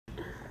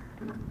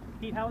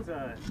Pete, how's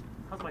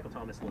Michael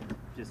Thomas look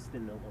just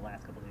in the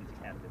last couple of days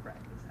he's had in the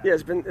practice? Yeah,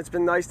 it's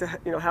been nice to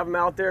have him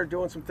out there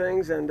doing some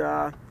things, and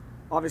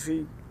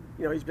obviously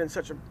he's been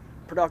such a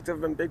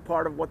productive and big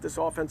part of what this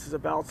offense is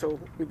about. So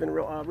we've been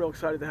real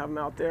excited to have him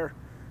out there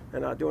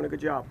and doing a good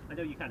job. I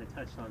know you kind of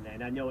touched on that,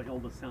 and I know it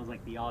almost sounds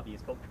like the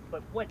obvious,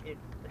 but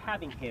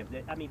having him,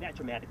 that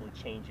dramatically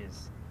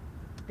changes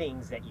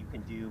things that you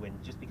can do,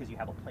 and just because you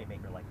have a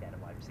playmaker like that at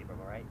wide receiver,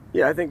 right?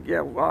 Yeah, I think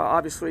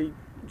obviously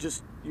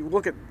just you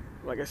look at,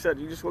 like I said,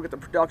 you just look at the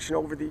production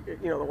over the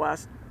the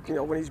last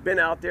when he's been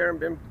out there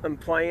and been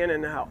playing,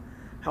 and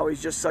how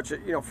he's just such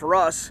a for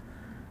us.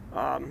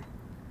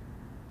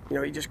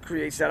 He just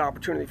creates that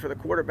opportunity for the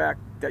quarterback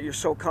that you're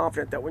so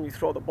confident that when you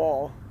throw the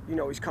ball,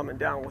 he's coming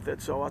down with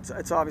it. So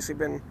it's obviously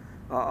been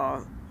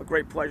a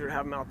great pleasure to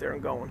have him out there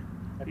and going.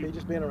 Okay,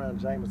 just being around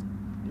James,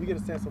 do you get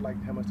a sense of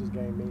how much this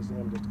game means to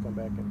him just to come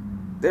back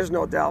and? There's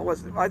no doubt.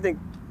 I think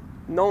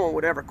no one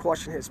would ever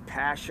question his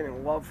passion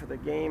and love for the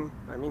game.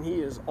 I mean, he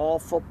is all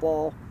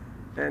football,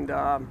 and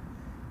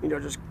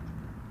just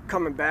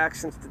coming back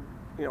since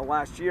the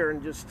last year,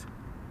 and just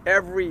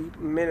every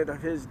minute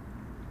of his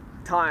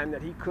time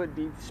that he could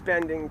be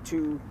spending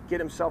to get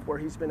himself where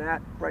he's been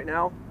at right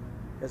now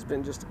has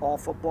been just all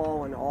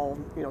football and all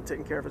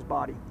taking care of his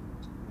body.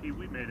 Pete,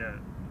 we made a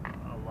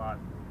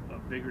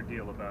bigger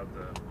deal about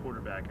the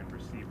quarterback and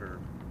receiver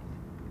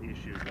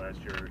issues last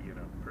year,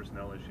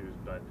 personnel issues,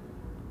 but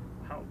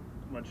how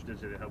much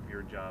does it help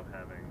your job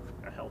having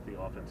a healthy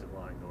offensive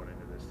line going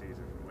into this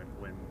season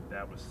when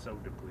that was so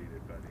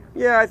depleted by the end?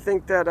 Yeah, I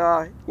think that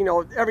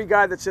every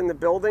guy that's in the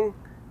building,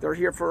 they're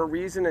here for a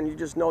reason, and you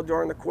just know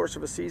during the course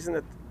of a season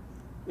that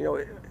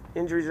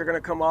injuries are going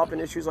to come up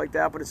and issues like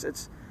that. But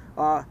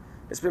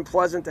it's been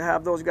pleasant to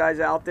have those guys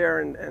out there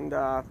and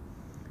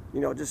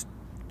just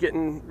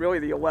getting really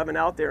the 11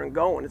 out there and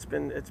going. It's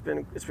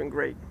been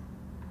great.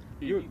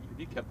 You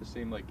kept the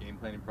same game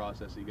planning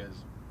process that you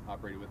guys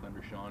operated with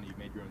under Sean? You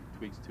made your own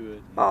tweaks to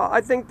it?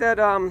 I think that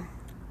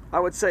I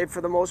would say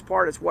for the most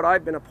part it's what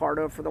I've been a part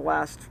of for the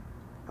last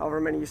however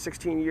many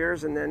 16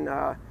 years, and then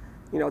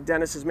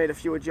Dennis has made a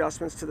few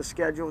adjustments to the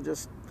schedule,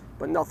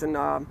 but nothing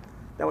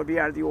that would be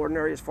out of the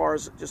ordinary as far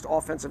as just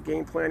offensive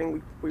game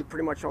planning. We're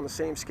pretty much on the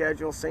same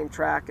schedule, same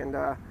track, and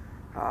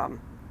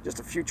just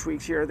a few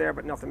tweaks here or there,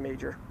 but nothing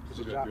major.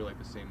 So go through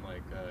the same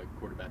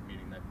quarterback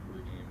meeting night before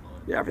the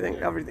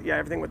game? Yeah,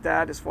 everything with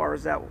that as far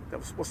as that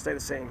will stay the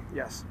same.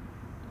 Yes.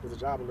 Was the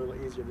job a little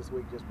easier this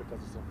week just because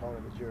it's an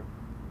opponent that you're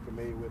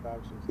familiar with,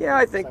 obviously? Yeah,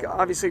 I think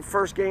obviously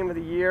first game of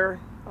the year,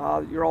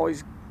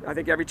 I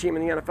think every team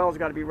in the NFL has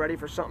got to be ready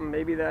for something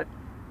maybe that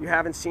you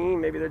haven't seen.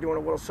 Maybe they're doing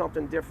a little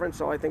something different.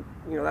 So I think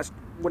we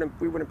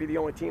wouldn't be the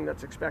only team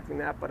that's expecting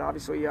that. But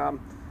obviously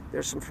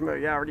there's some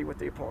familiarity with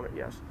the opponent.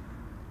 Yes.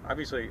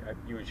 Obviously,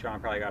 you and Sean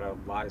probably got a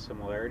lot of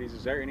similarities.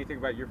 Is there anything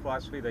about your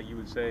philosophy that you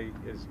would say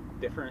is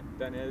different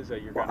than his?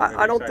 That you're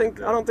I don't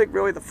think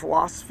really the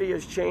philosophy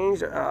has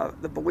changed.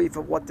 The belief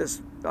of what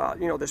this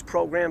this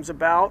program's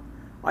about.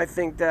 I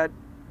think that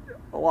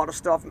a lot of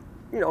stuff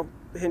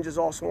hinges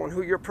also on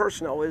who your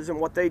personnel is and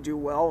what they do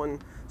well,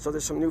 and so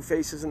there's some new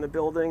faces in the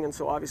building, and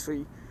so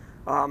obviously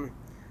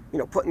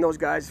putting those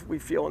guys we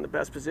feel in the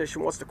best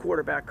position. What's the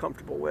quarterback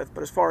comfortable with?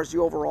 But as far as the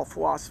overall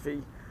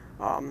philosophy,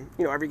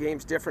 every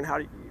game's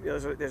different.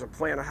 There's a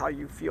plan of how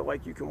you feel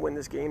like you can win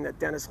this game that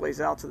Dennis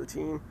lays out to the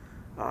team,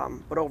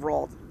 but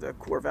overall the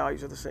core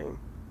values are the same.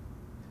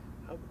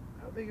 How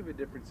big of a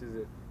difference is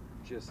it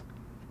just,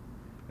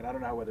 and I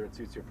don't know whether it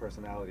suits your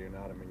personality or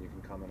not, I mean you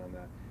can comment on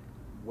that,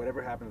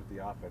 whatever happens with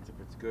the offense, if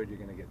it's good you're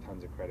going to get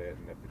tons of credit,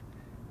 and if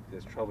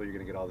there's trouble you're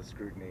going to get all the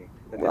scrutiny.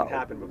 That didn't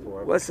happen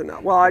before. Listen,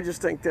 I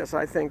just think this.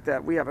 I think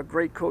that we have a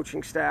great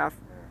coaching staff,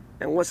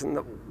 and listen,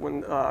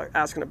 when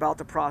asking about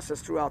the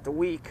process throughout the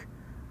week,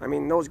 I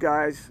mean, those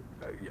guys,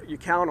 you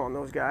count on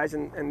those guys,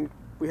 and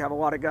we have a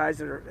lot of guys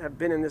that have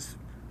been in this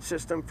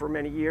system for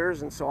many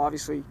years, and so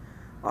obviously,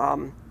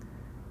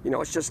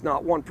 it's just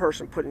not one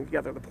person putting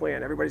together the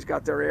plan. Everybody's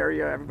got their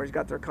area, everybody's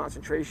got their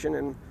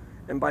concentration,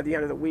 and by the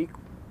end of the week,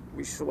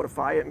 we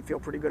solidify it and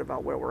feel pretty good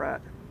about where we're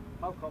at.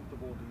 How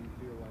comfortable do you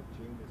feel like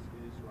Jameis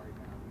is right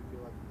now? Do you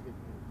feel like he's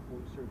getting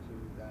closer to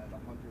that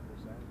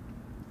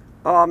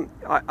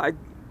 100%?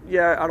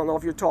 I don't know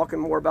if you're talking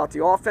more about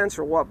the offense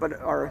or what, but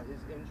his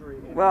injury.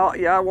 Well,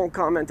 yeah, I won't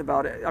comment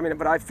about it. I mean,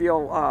 but I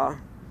feel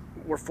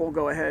we're full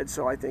go ahead,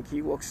 so I think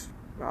he looks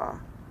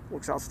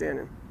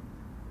outstanding.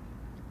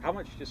 How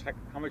much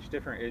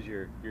different is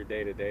your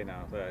day to day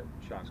now that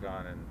Sean's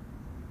gone and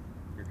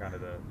you're kind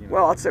of the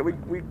Well, I'd say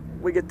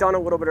we get done a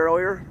little bit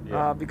earlier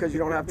because you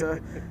don't have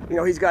to.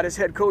 He's got his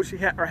head coach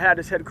or had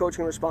his head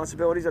coaching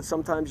responsibilities that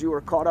sometimes you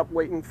were caught up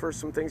waiting for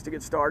some things to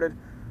get started.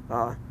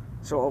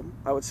 So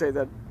I would say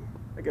that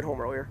I get home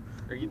earlier.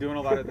 Are you doing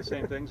a lot of the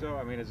same things though?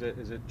 I mean, is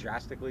it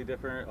drastically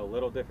different? A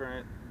little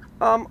different?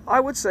 I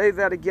would say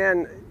that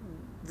again,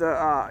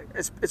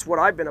 it's what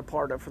I've been a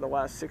part of for the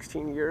last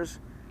 16 years,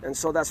 and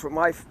so that's what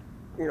my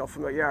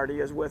familiarity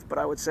is with. But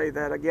I would say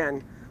that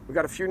again, we've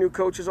got a few new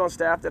coaches on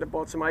staff that have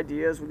brought some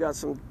ideas. We got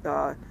some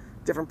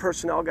different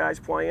personnel guys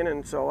playing,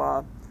 and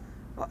so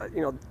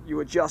you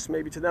adjust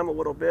maybe to them a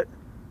little bit.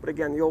 But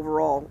again, the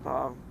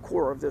overall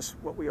core of this,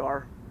 what we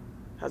are,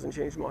 hasn't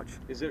changed much.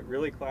 Is it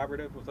really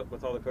collaborative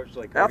with all the coaches,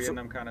 like Cody and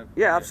them kind of?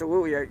 Yeah,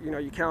 absolutely.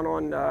 You count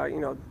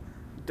on,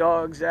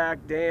 Doug, Zach,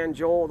 Dan,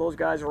 Joel, those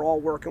guys are all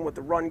working with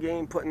the run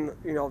game, putting,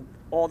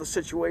 all the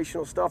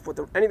situational stuff with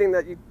anything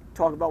that you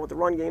talk about with the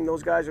run game,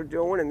 those guys are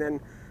doing. And then,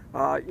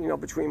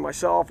 between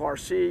myself,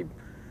 RC,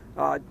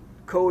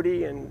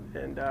 Cody,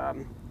 and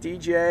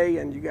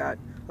DJ, and you got,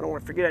 I don't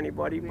want to forget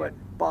anybody, but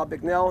Bob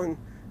Bignell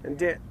and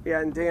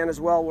Dan as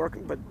well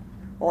working. But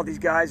all these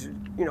guys,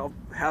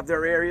 have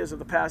their areas of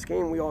the pass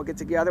game. We all get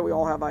together, we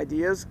all have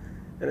ideas,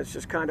 and it's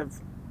just kind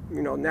of,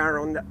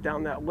 narrowing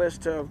down that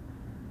list to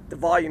the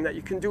volume that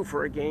you can do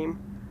for a game.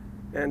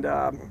 And,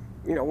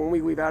 when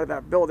we leave out of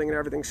that building and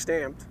everything's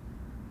stamped,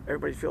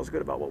 everybody feels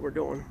good about what we're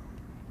doing.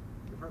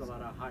 We've heard a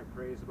lot of high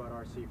praise about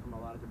RC from a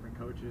lot of different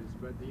coaches,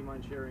 but do you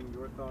mind sharing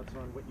your thoughts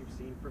on what you've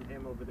seen from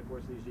him over the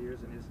course of these years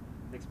and his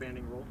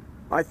expanding role?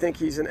 I think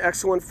he's an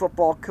excellent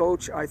football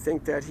coach. I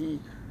think that he,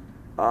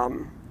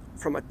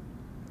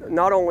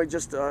 not only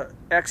just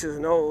X's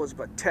and O's,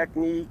 but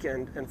technique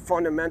and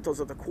fundamentals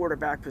of the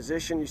quarterback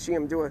position. You see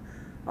him do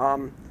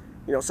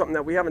something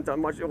that we haven't done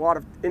much, a lot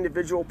of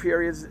individual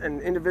periods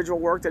and individual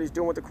work that he's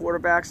doing with the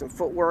quarterbacks and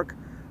footwork.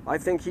 I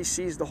think he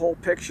sees the whole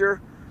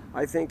picture.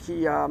 I think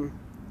he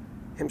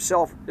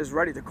himself is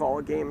ready to call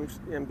a game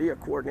and be a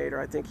coordinator.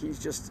 I think he's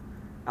just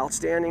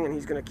outstanding, and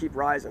he's going to keep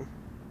rising.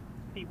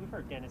 Pete, we've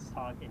heard Dennis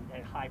talk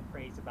and high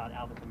praise about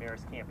Alvin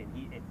Kamara's camp, and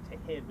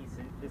to him, he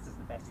said this is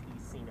the best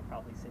he's seen it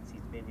probably since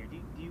he's been here. Do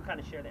you kind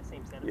of share that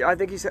same sentiment? Yeah,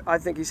 I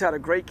think he's had a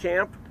great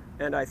camp,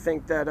 and I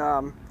think that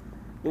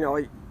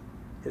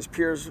his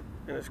peers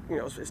and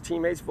his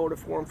teammates voted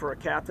for him for a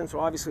captain. So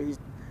obviously he's,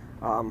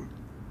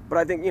 but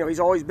I think he's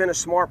always been a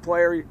smart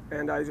player,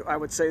 and I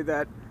would say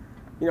that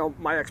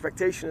my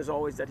expectation is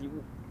always that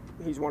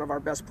he's one of our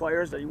best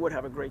players, that he would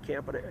have a great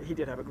camp, but he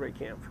did have a great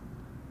camp.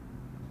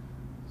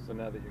 So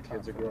now that your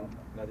kids are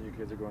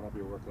grown up,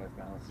 your work-life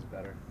balance is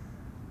better.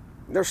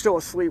 They're still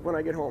asleep when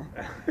I get home.